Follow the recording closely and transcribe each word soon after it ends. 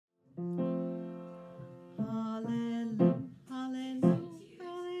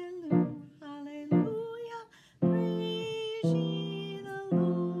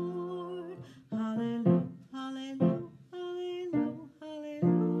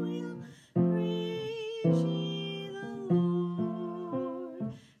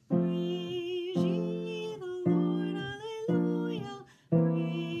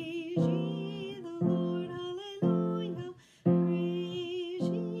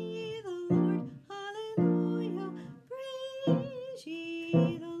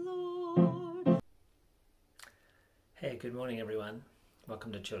Good morning everyone.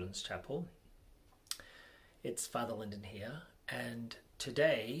 Welcome to Children's Chapel. It's Father Lyndon here, and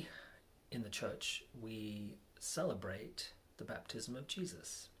today in the church we celebrate the baptism of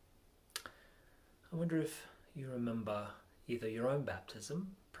Jesus. I wonder if you remember either your own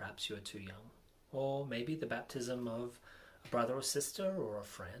baptism, perhaps you were too young, or maybe the baptism of a brother or sister or a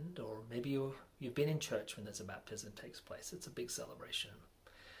friend, or maybe you've been in church when there's a baptism takes place. It's a big celebration.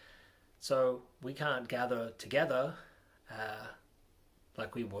 So we can't gather together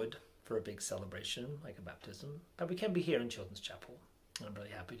like we would for a big celebration like a baptism, but we can be here in Children's Chapel. I'm really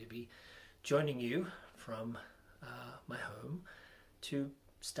happy to be joining you from my home to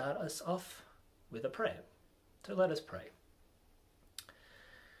start us off with a prayer. So let us pray.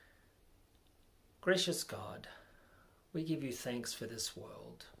 Gracious God, we give you thanks for this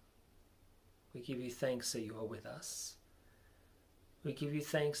world. We give you thanks that you are with us. We give you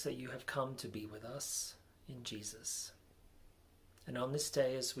thanks that you have come to be with us in Jesus. And on this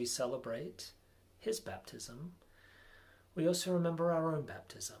day, as we celebrate his baptism, we also remember our own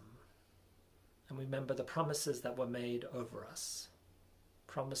baptism. And we remember the promises that were made over us.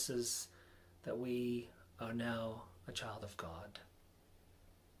 Promises that we are now a child of God.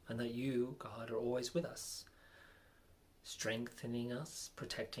 And that you, God, are always with us. Strengthening us,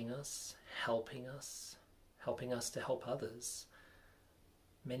 protecting us, helping us to help others.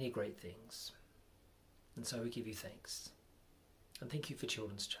 Many great things. And so we give you thanks. And thank you for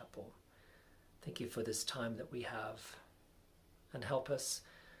Children's Chapel. Thank you for this time that we have. And help us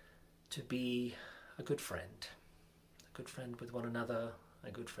to be a good friend with one another,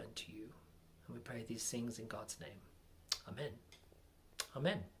 a good friend to you. And we pray these things in God's name. Amen.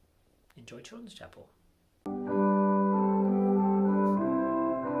 Amen. Enjoy Children's Chapel.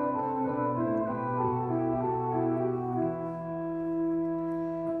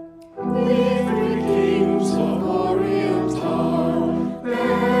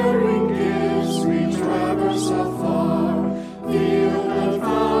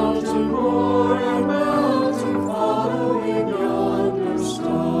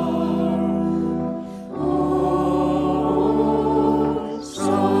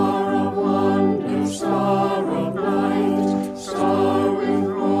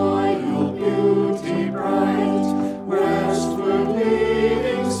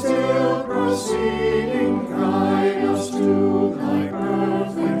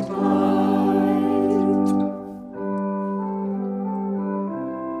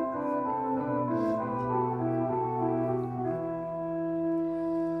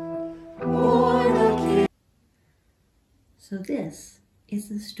 So this is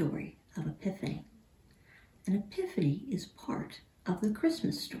the story of Epiphany. And Epiphany is part of the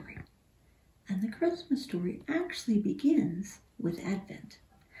Christmas story. And the Christmas story actually begins with Advent.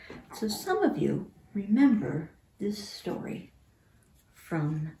 So some of you remember this story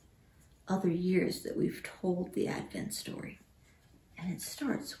from other years that we've told the Advent story. And it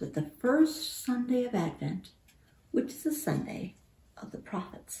starts with the first Sunday of Advent, which is the Sunday of the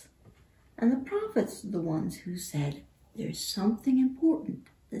prophets. And the prophets are the ones who said, there's something important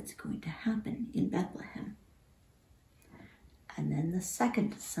that's going to happen in Bethlehem. And then the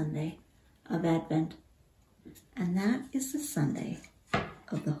second Sunday of Advent, and that is the Sunday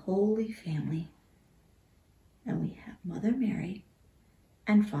of the Holy Family. And we have Mother Mary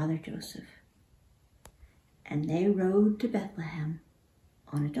and Father Joseph. And they rode to Bethlehem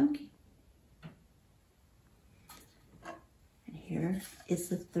on a donkey. And here is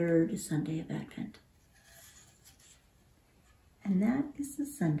the third Sunday of Advent. And that is the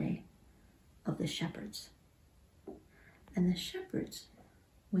Sunday of the shepherds. And the shepherds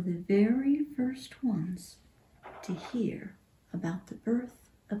were the very first ones to hear about the birth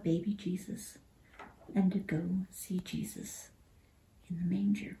of baby Jesus and to go see Jesus in the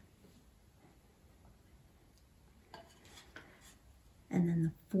manger. And then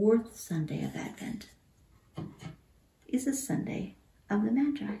the fourth Sunday of Advent is the Sunday of the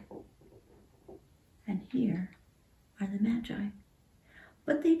Magi. And here are the Magi.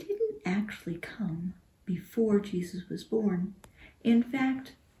 But they didn't actually come before Jesus was born. In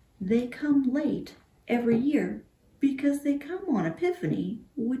fact, they come late every year because they come on Epiphany,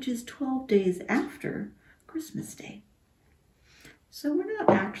 which is 12 days after Christmas Day. So we're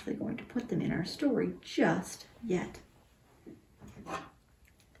not actually going to put them in our story just yet.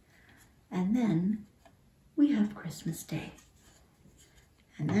 And then we have Christmas Day.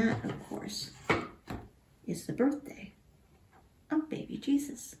 And that, of course, is the birthday of baby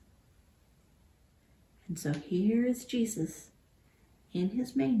Jesus. And so here is Jesus in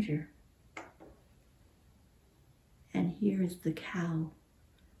his manger. And here is the cow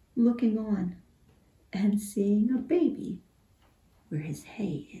looking on and seeing a baby where his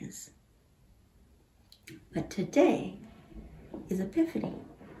hay is. But today is Epiphany.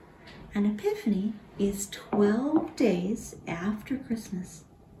 And Epiphany is 12 days after Christmas.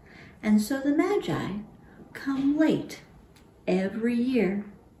 And so the Magi come late every year.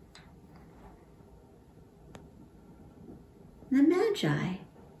 The Magi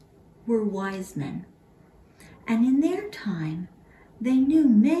were wise men. And in their time, they knew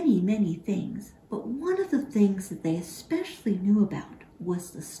many, many things. But one of the things that they especially knew about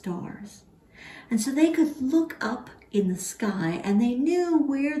was the stars. And so they could look up in the sky and they knew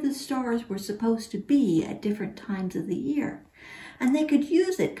where the stars were supposed to be at different times of the year. And they could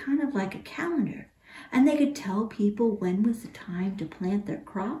use it kind of like a calendar. And they could tell people when was the time to plant their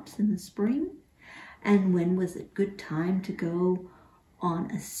crops in the spring and when was a good time to go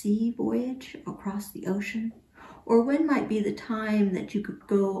on a sea voyage across the ocean, or when might be the time that you could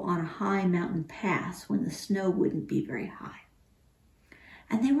go on a high mountain pass when the snow wouldn't be very high.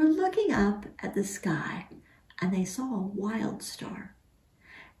 And they were looking up at the sky and they saw a wild star.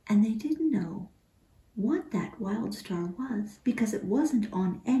 And they didn't know what that wild star was because it wasn't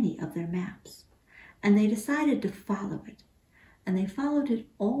on any of their maps. And they decided to follow it. And they followed it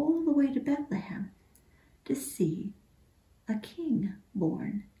all the way to Bethlehem to see a king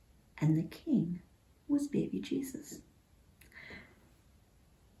born. And the king was baby Jesus.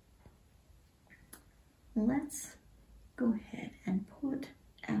 Let's go ahead and put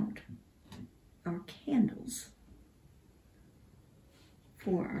out our candles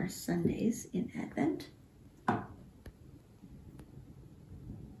for our Sundays in Advent.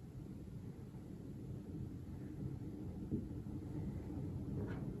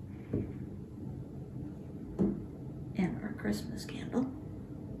 And our Christmas candle.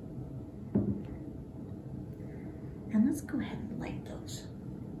 And let's go ahead and light those.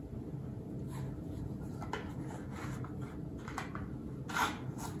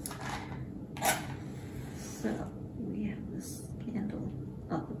 So we have this candle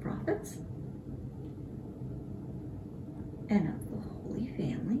of the prophets and of the Holy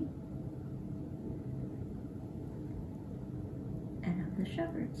Family and of the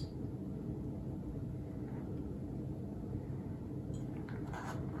shepherds.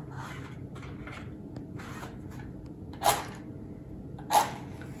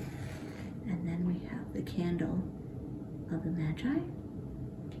 And then we have the candle of the Magi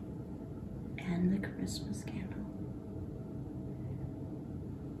and the Christmas candle.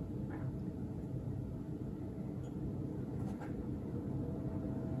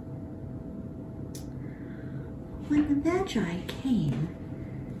 When the Magi came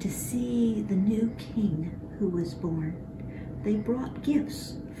to see the new king who was born, they brought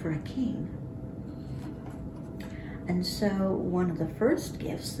gifts for a king. And so one of the first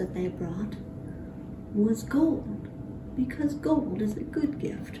gifts that they brought was gold, because gold is a good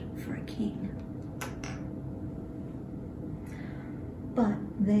gift for a king. But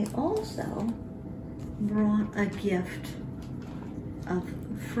they also brought a gift of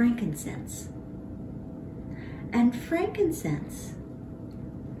frankincense. And frankincense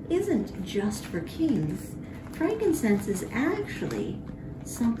isn't just for kings. Frankincense is actually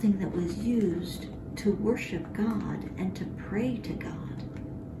something that was used to worship God and to pray to God.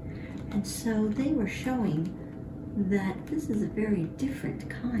 And so they were showing that this is a very different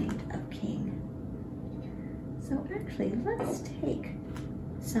kind of king. So actually, let's take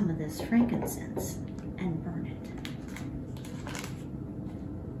some of this frankincense and burn it.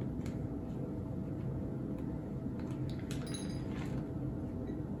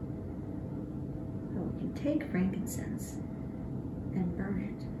 So we can take frankincense and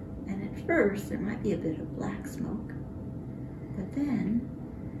burn it. And at first, there might be a bit of black smoke, but then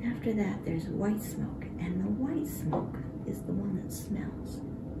after that, there's white smoke, and the white smoke is the one that smells.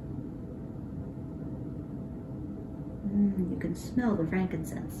 You can smell the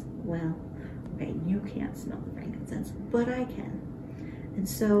frankincense. Well, okay, you can't smell the frankincense, but I can. And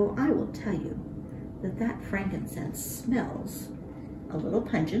so I will tell you that that frankincense smells a little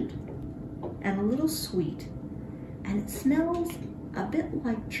pungent and a little sweet, and it smells a bit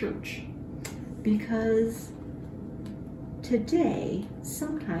like church, because today,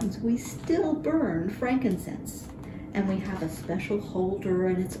 sometimes we still burn frankincense, and we have a special holder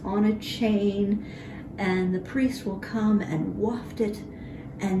and it's on a chain, and the priest will come and waft it,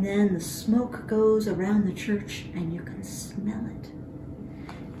 and then the smoke goes around the church and you can smell it.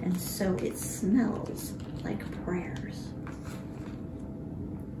 And so it smells like prayers.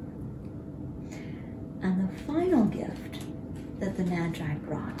 And the final gift that the Magi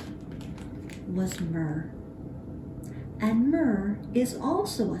brought was myrrh. And myrrh is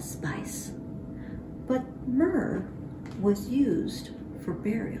also a spice, But myrrh was used for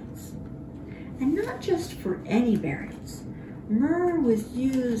burials. And not just for any burials. Myrrh was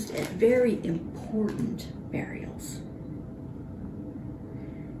used at very important burials.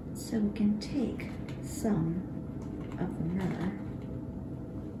 So we can take some of the myrrh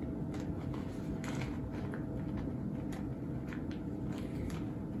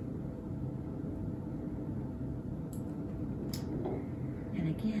and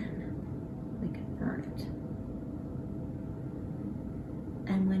again we can burn it.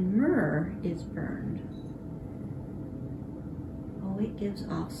 And when myrrh is burned, oh, it gives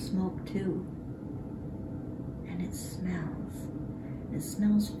off smoke too. And it smells. It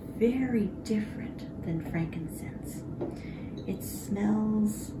smells very different than frankincense. It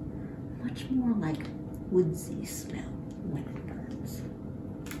smells much more like woodsy smell when it burns.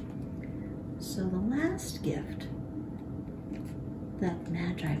 So the last gift that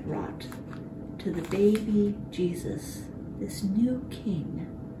Magi brought to the baby Jesus, this new king,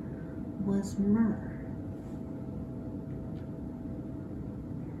 was myrrh.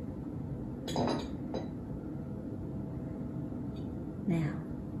 Now,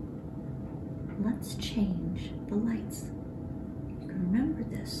 let's change the lights. You can remember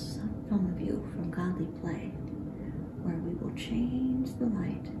this, some of you, from Godly Play, where we will change the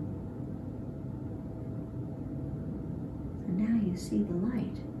light. And now you see the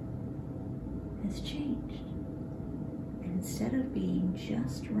light has changed. And instead of being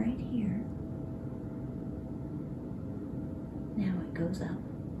just right here, now it goes up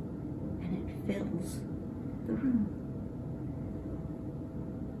and it fills the room.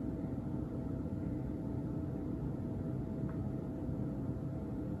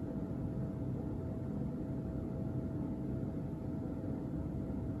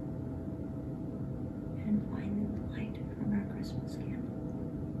 And finally the light from our Christmas candle.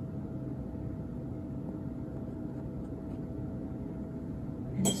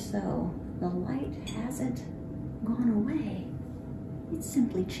 And so the light hasn't gone away, it's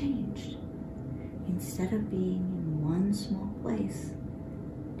simply changed. Instead of being in one small place,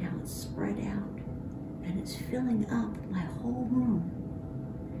 now it's spread out and it's filling up my whole room.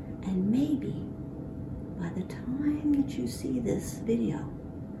 And maybe by the time that you see this video,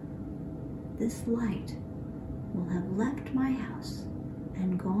 this light will have left my house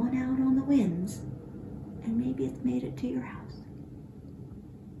and gone out on the winds, and maybe it's made it to your house.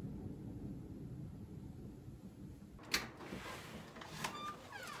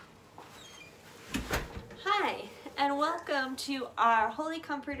 Hi, and welcome to our Holy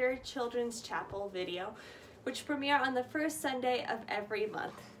Comforter Children's Chapel video, which premiere on the first Sunday of every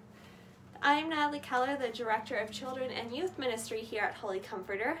month. I'm Natalie Keller, the Director of Children and Youth Ministry here at Holy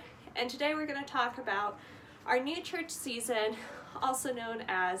Comforter, and today we're going to talk about our new church season, also known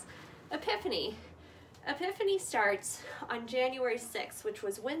as Epiphany. Epiphany starts on January 6th, which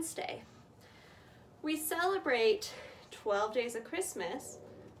was Wednesday. We celebrate 12 days of Christmas.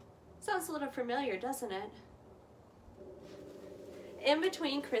 Sounds a little familiar, doesn't it? In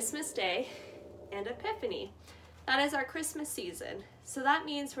between Christmas Day and Epiphany. That is our Christmas season. So that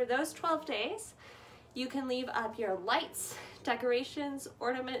means for those 12 days, you can leave up your lights, decorations,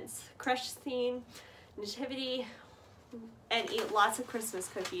 ornaments, crèche theme, nativity, and eat lots of Christmas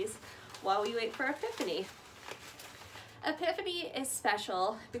cookies while we wait for Epiphany. Epiphany is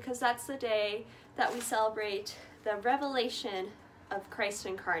special because that's the day that we celebrate the revelation of Christ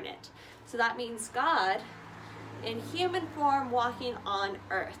incarnate. So that means God in human form walking on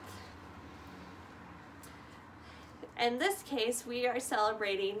earth. In this case, we are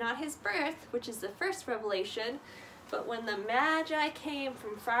celebrating not his birth, which is the first revelation, but when the Magi came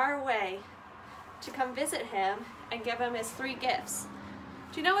from far away to come visit him and give him his 3 gifts.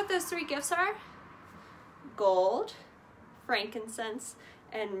 Do you know what those 3 gifts are? Gold, frankincense,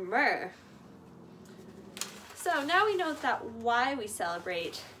 and myrrh. So now we know that why we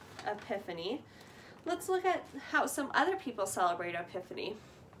celebrate Epiphany. Let's look at how some other people celebrate Epiphany.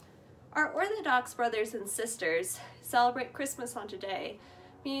 Our Orthodox brothers and sisters celebrate Christmas on today,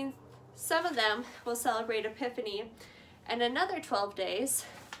 meaning some of them will celebrate Epiphany and another 12 days,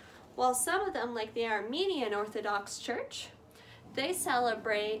 while some of them, like the Armenian Orthodox Church, they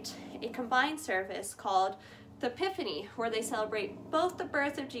celebrate a combined service called the Epiphany, where they celebrate both the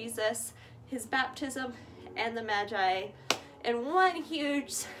birth of Jesus, his baptism, and the Magi in one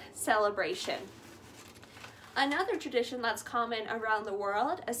huge celebration. Another tradition that's common around the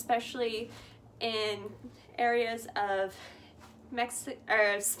world, especially in areas of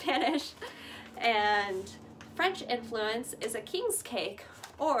Spanish and French influence, is a king's cake,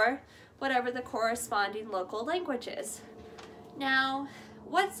 or whatever the corresponding local language is. Now,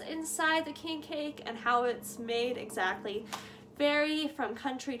 what's inside the king cake and how it's made exactly vary from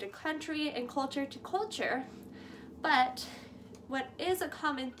country to country and culture to culture. But what is a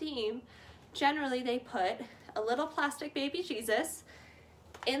common theme, generally they put a little plastic baby Jesus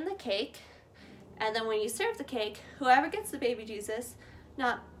in the cake, and then when you serve the cake, whoever gets the baby Jesus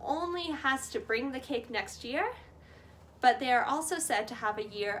not only has to bring the cake next year, but they are also said to have a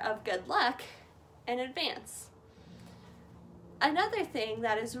year of good luck in advance. Another thing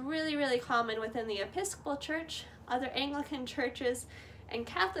that is really, really common within the Episcopal Church, other Anglican churches, and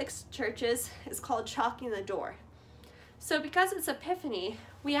Catholic churches is called chalking the door. So because it's Epiphany,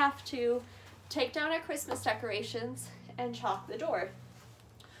 we have to take down our Christmas decorations and chalk the door.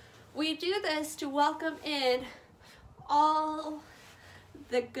 We do this to welcome in all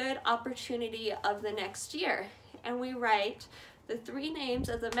the good opportunity of the next year. And we write the 3 names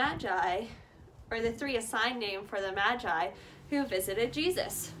of the Magi, or the 3 assigned name for the Magi who visited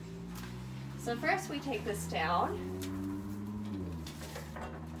Jesus. So first we take this down.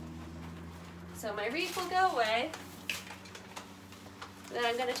 So my wreath will go away. Then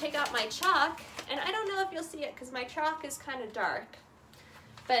I'm going to take out my chalk, and I don't know if you'll see it because my chalk is kind of dark,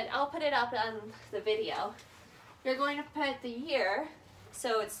 but I'll put it up on the video. You're going to put the year,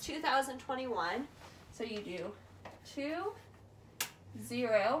 so it's 2021, so you do 2,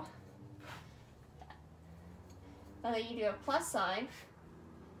 0, and then you do a plus sign,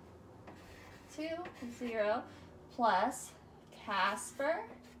 2, 0, plus Casper,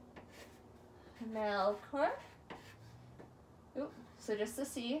 Melchior, so just the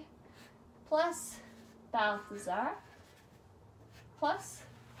C, plus Balthazar, plus,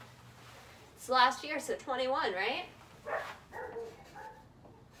 it's last year, so 21, right?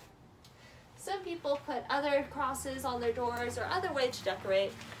 Some people put other crosses on their doors or other ways to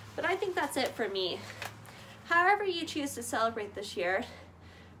decorate, but I think that's it for me. However you choose to celebrate this year,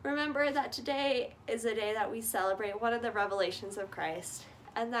 remember that today is a day that we celebrate one of the revelations of Christ,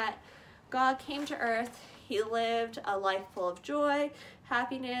 and that God came to earth. He lived a life full of joy,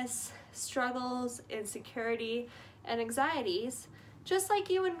 happiness, struggles, insecurity, and anxieties, just like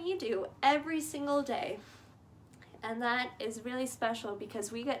you and me do every single day. And that is really special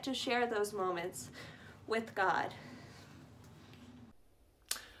because we get to share those moments with God.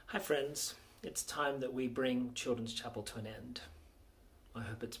 Hi friends, it's time that we bring Children's Chapel to an end. I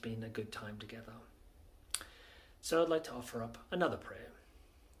hope it's been a good time together. So I'd like to offer up another prayer,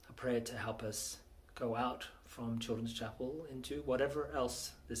 a prayer to help us go out from Children's Chapel into whatever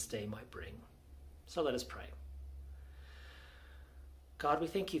else this day might bring. So let us pray. God, we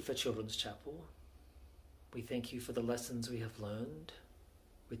thank you for Children's Chapel. We thank you for the lessons we have learned.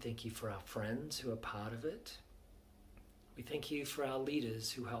 We thank you for our friends who are part of it. We thank you for our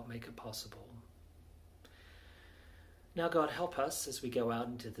leaders who help make it possible. Now, God, help us as we go out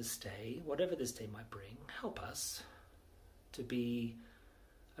into this day, whatever this day might bring, help us to be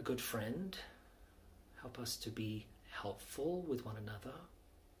a good friend. Help us to be helpful with one another.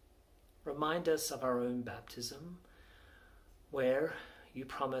 Remind us of our own baptism, where you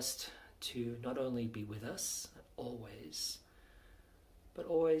promised to not only be with us always, but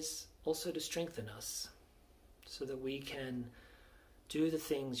always also to strengthen us so that we can do the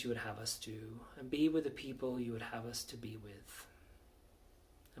things you would have us do and be with the people you would have us to be with.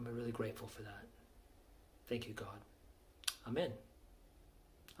 And we're really grateful for that. Thank you, God. Amen.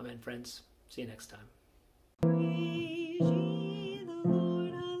 Amen, friends. See you next time.